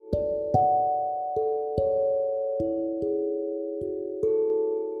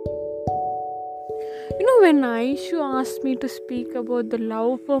when Aishu asked me to speak about the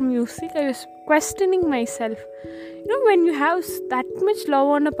love for music, I was questioning myself. When you have that much love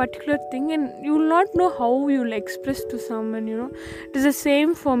on a particular thing and you will not know how you'll express to someone, it is the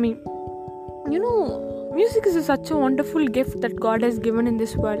same for me. Music is such a wonderful gift that God has given in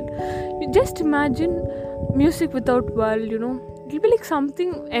this world. You just imagine music without world, it'll be like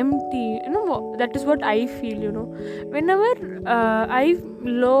something empty. That is what I feel. Whenever I'm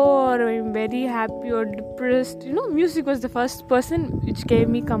low or I'm very happy or depressed, music was the first person which gave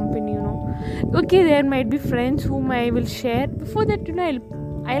me company. Okay, there might be friends whom I will share. Before that,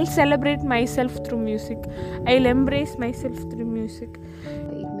 I'll celebrate myself through music. I'll embrace myself through music.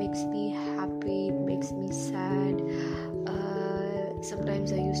 It makes me happy, it makes me sad.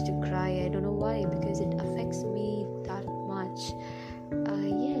 Sometimes I used to cry. I don't know why, because it affects me that much.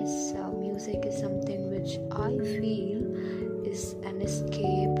 Yes, music is something which I feel is an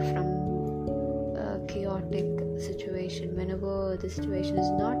escape from a chaotic situation. Whenever the situation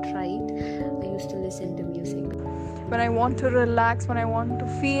is not right, I used to listen to music. When I want to relax, when I want to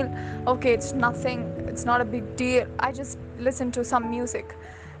feel, okay, it's nothing, it's not a big deal, I just listen to some music.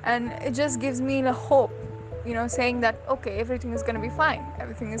 And it just gives me the hope, saying that, okay, everything is going to be fine.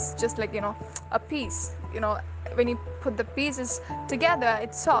 Everything is just like, a piece. When you put the pieces together,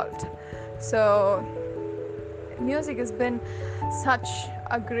 it's solved. So music has been such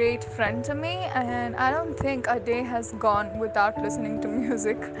a great friend to me, and I don't think a day has gone without listening to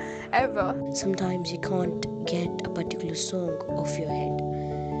music ever. Sometimes you can't get a particular song off your head.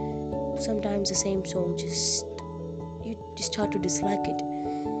 Sometimes the same song you start to dislike it.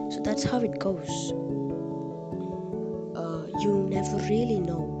 So that's how it goes. You never really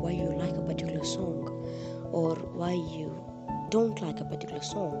know why you like a particular song or why you don't like a particular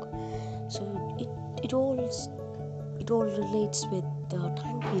song. So it all relates with the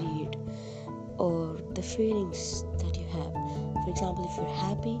time period or the feelings that you have. For example, if you're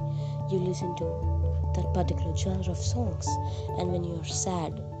happy, you listen to that particular genre of songs, and when you're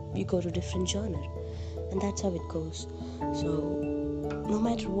sad, you go to different genre, and that's how it goes. So no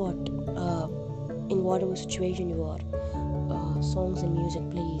matter what, in whatever situation you are, songs and music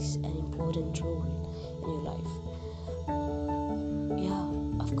plays an important role in your life. Yeah,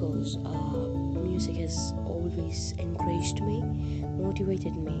 of course, music has always encouraged me,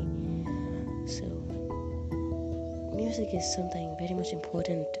 motivated me. So music is something very much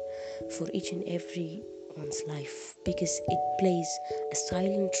important for each and every one's life, because it plays a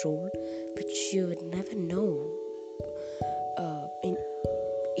silent role which you would never know in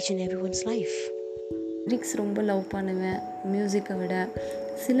each and everyone's life. Lyrics ரொம்ப love பண்ணுவேன் மியூசிக்கை விட.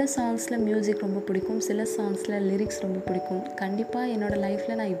 சில சாங்ஸில் music ரொம்ப பிடிக்கும், சில சாங்ஸில் lyrics ரொம்ப பிடிக்கும். கண்டிப்பாக என்னோடய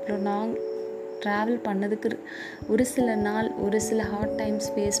லைஃப்பில் நான் இவ்வளோ நாள் ட்ராவல் பண்ணதுக்கு, ஒரு சில நாள் ஒரு சில ஹார்ட் டைம்ஸ்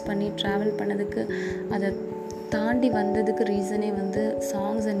ஃபேஸ் பண்ணி ட்ராவல் பண்ணதுக்கு, அதை தாண்டி வந்ததுக்கு ரீசனே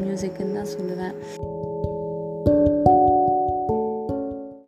சாங்ஸ் அண்ட் மியூசிக்குன்னு தான் சொல்லுவேன்.